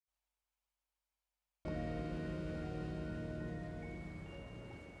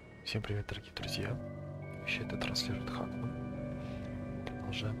Всем привет, дорогие друзья! Еще это транслирует Хакман.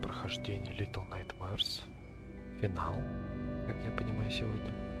 Продолжаем прохождение Little Nightmares финал, как я понимаю,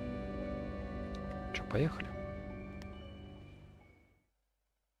 сегодня. Че, поехали?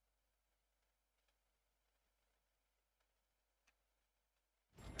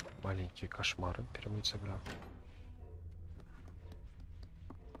 Маленькие кошмары переводится игра.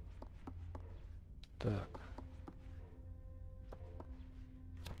 Так.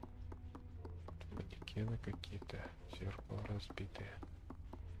 Манекены какие-то, зеркало разбитые.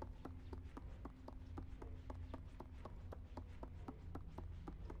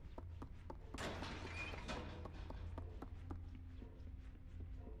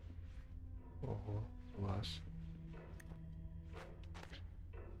 Ого, класс.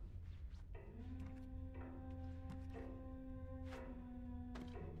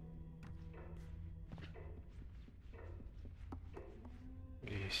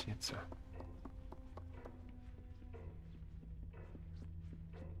 Лестница.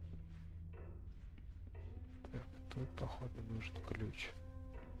 Так, тут, походу, нужен ключ.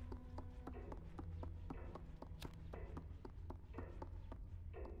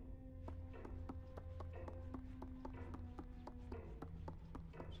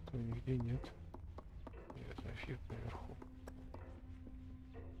 Что, нигде нет? Нет, нафиг наверху.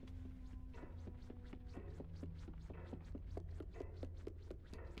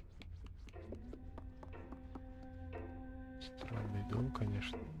 Странный дом,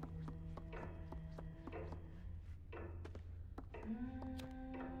 конечно.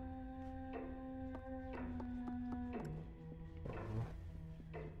 Ого.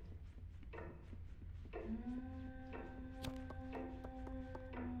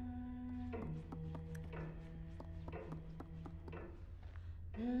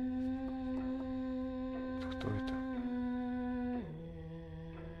 Кто это?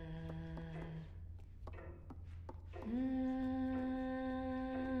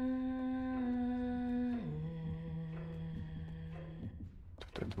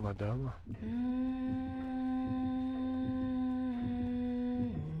 Тут это мадама.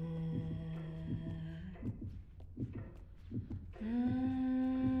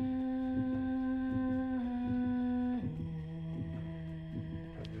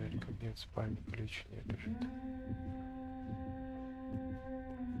 Проверь, как нет спальни, ключ не лежит.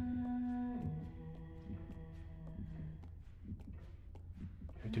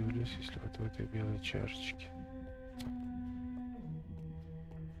 Удивлюсь, если вот в этой белой чашечке.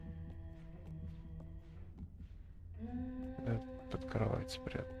 Надо под кровать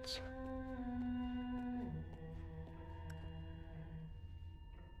спрятаться.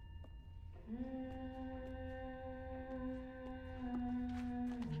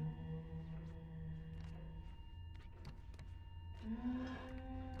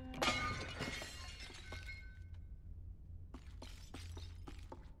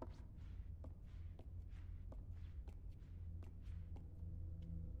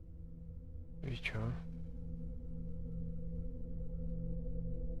 И чё?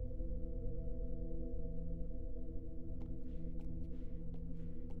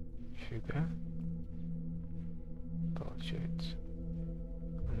 Фига. Получается.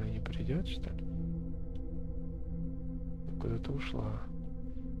 Она не придет, что ли? Куда-то ушла.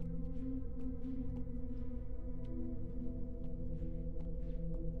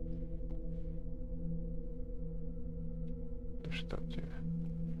 Да что тебе?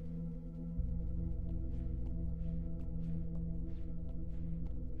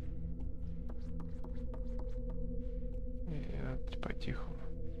 Нет, по-тихому.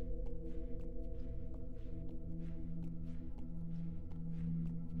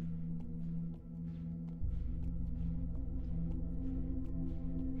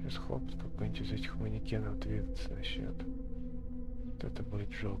 Сейчас хлоп, какой-нибудь из этих манекенов двигаться начнет. Вот это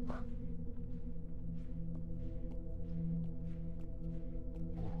будет жопа.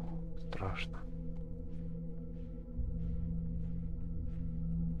 Ух, страшно.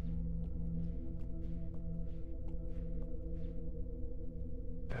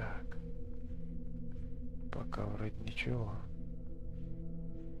 Так. Пока вроде ничего.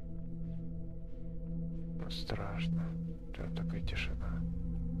 Но страшно. Что такая тишина?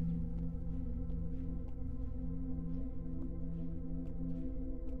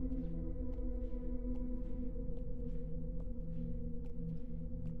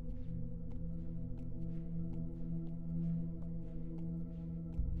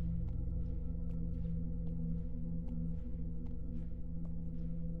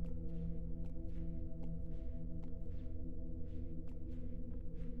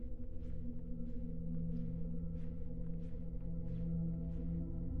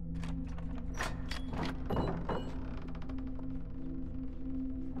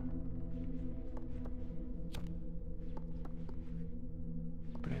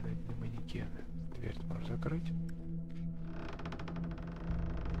 закрыть.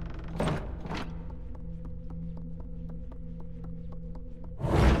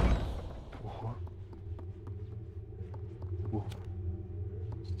 Ого. О.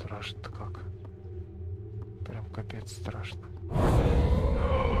 Страшно-то как. Прям капец страшно.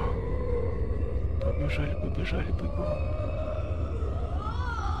 Побежали, побежали, бегом.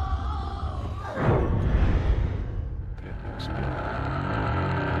 Блин, не успел.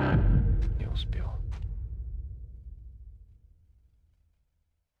 Не успел.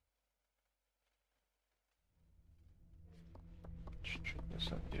 Чуть-чуть на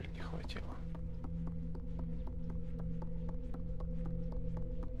самом деле не хватило.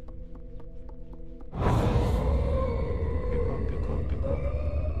 Бегом, бегом, бегом.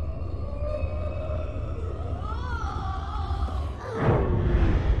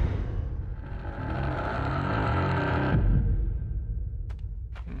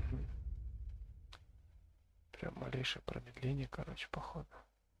 Прям малейшее промедление, короче, походу.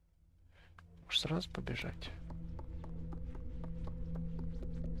 Может сразу побежать?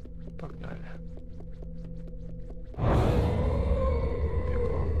 Погнали.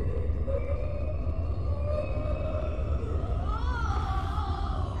 Бегом.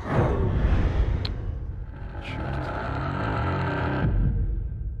 Черт.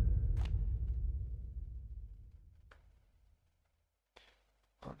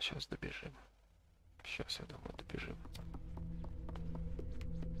 Ладно, сейчас добежим. Сейчас, я думаю, добежим.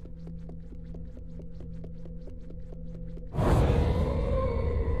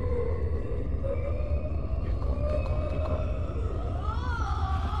 Бегом, бегом, бегом.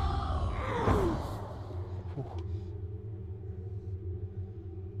 Фух.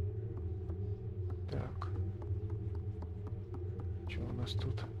 Так. Что у нас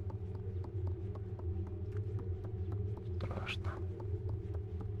тут? Страшно.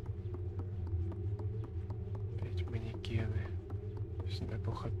 Манекены. Если дай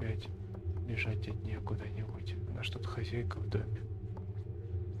бог опять бежать от нее куда-нибудь. Она что-то хозяйка в доме.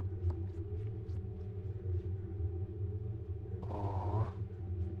 О,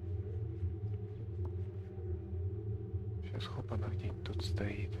 сейчас хоп, она где-нибудь тут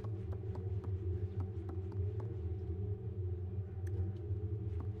стоит.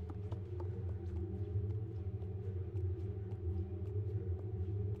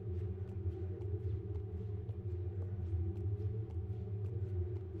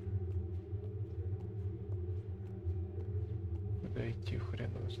 Идти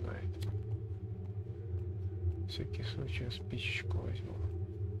хрен его знает. Всякий случай спичечку возьму.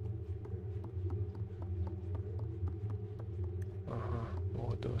 Ага,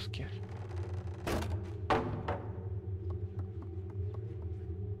 вот доски.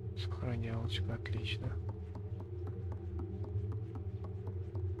 Сохранялочка, отлично.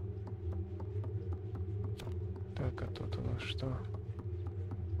 Так, а тут у нас что?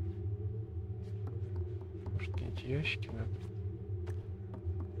 Может, какие-нибудь ящики надо?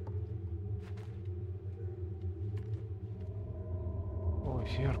 О,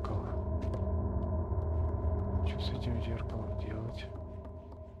 зеркало. Что с этим зеркалом делать?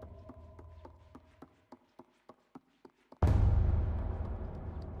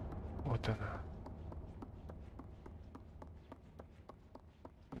 Вот она.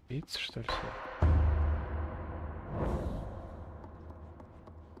 Биться, что ли, всё?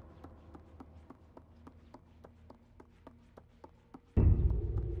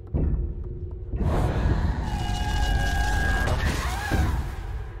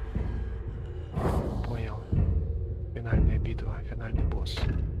 Битва, финальный босс.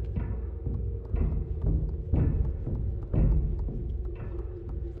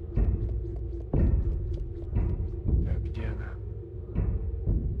 Так, где она?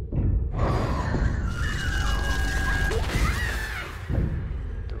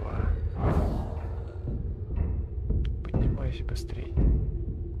 Два. Поднимайся быстрей.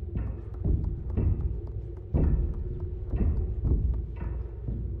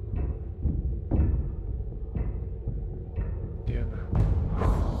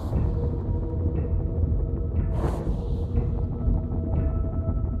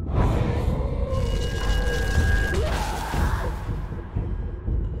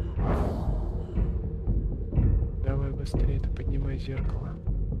 Быстрее, ты поднимай зеркало.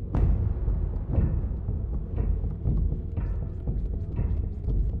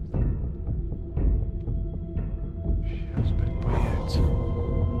 Сейчас, блин, появится.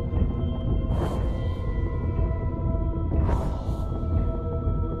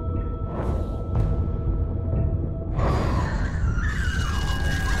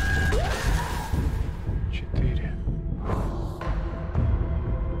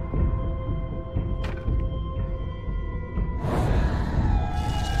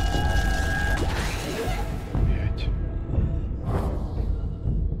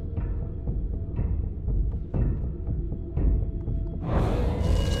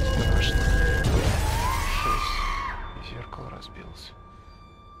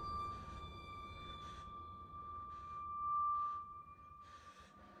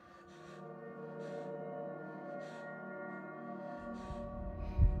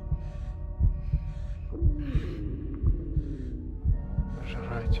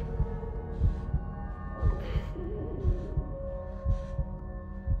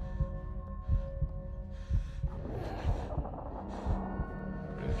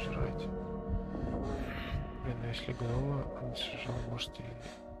 жрать. Блин, а если голова, он сожрал, может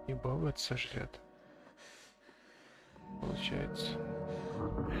и баба это сожрет. Получается.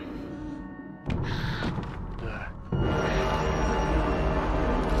 Да.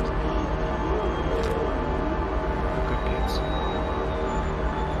 Капец.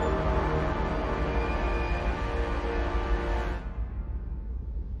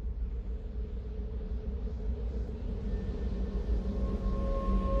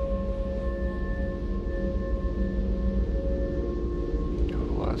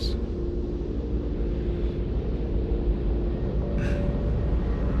 Класс.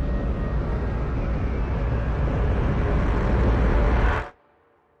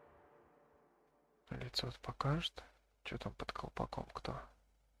 Лицо вот покажет. Что там под колпаком кто?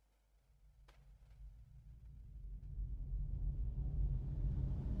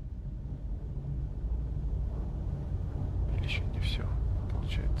 Или еще не все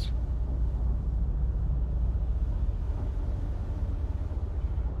получается.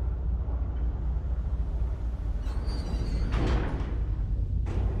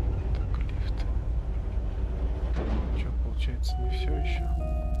 Так, лифт. Что получается, не все еще.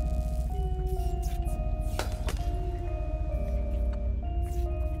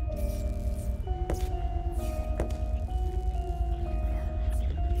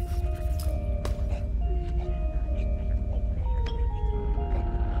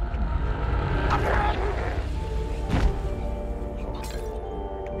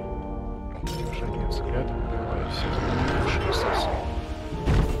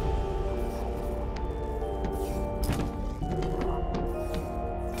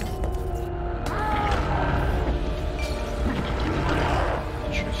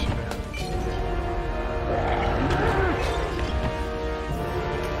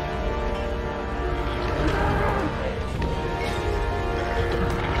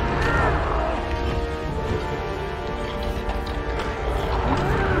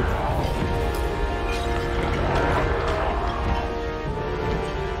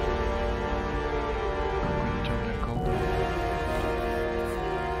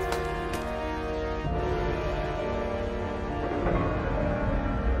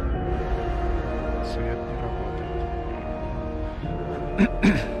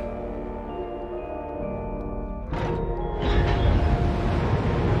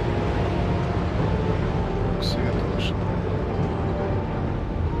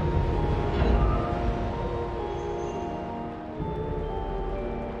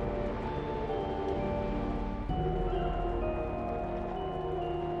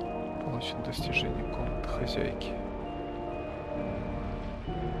 Достижение комнаты хозяйки.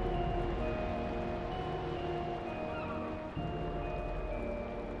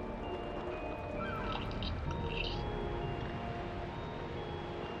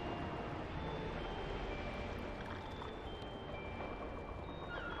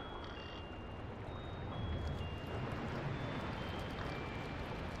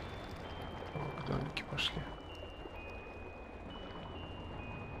 К домике пошли.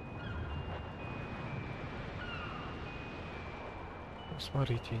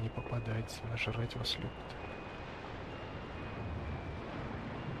 Смотрите, не попадайте, нажрать вас любят.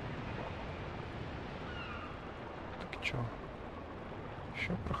 Так чё?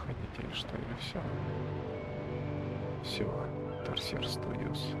 Еще проходить или что? Или все? Все, Tarsier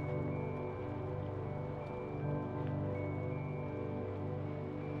Studios.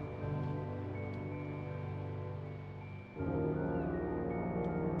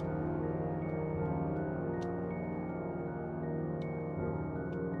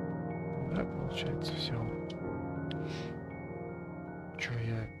 Получается все. Что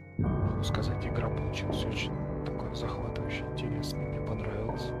я могу сказать, игра получилась очень такой захватывающий, интересный, мне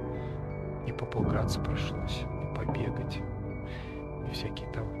понравилось. И пополгаться пришлось, и побегать, и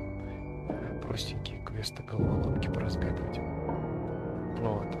всякие там простенькие квесты, головоломки поразгадывать.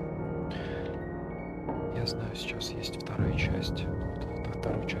 Вот. Я знаю, сейчас есть вторая часть. Вот,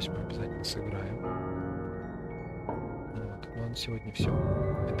 вторую часть мы обязательно сыграем. Вот. Ну а на сегодня все.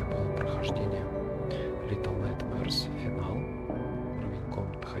 Это было прохождение Little Nightmares ФИНАЛ, уровень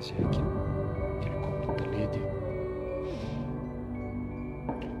комнаты хозяйки или комната леди.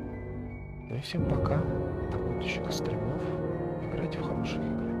 Ну и всем пока, до будущих стримов. Играйте в хорошие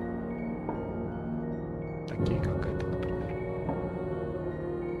игры, такие как эта, например.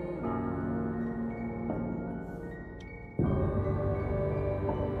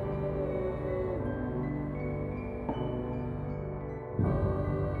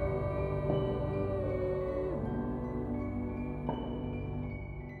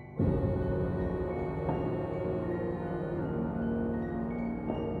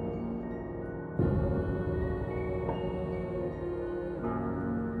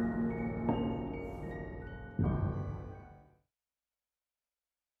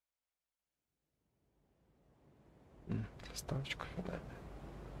 Доставочка финальная.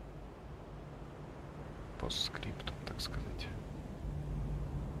 Постскриптум, так сказать.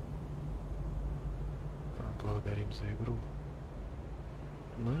 Благодарим за игру.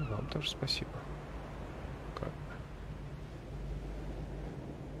 Ну и вам тоже спасибо. Как бы.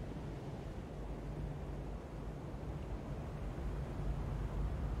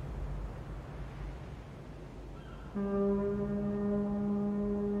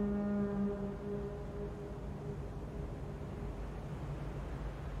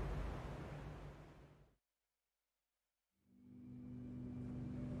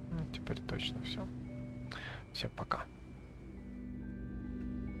 Ну, теперь точно все. Всем пока.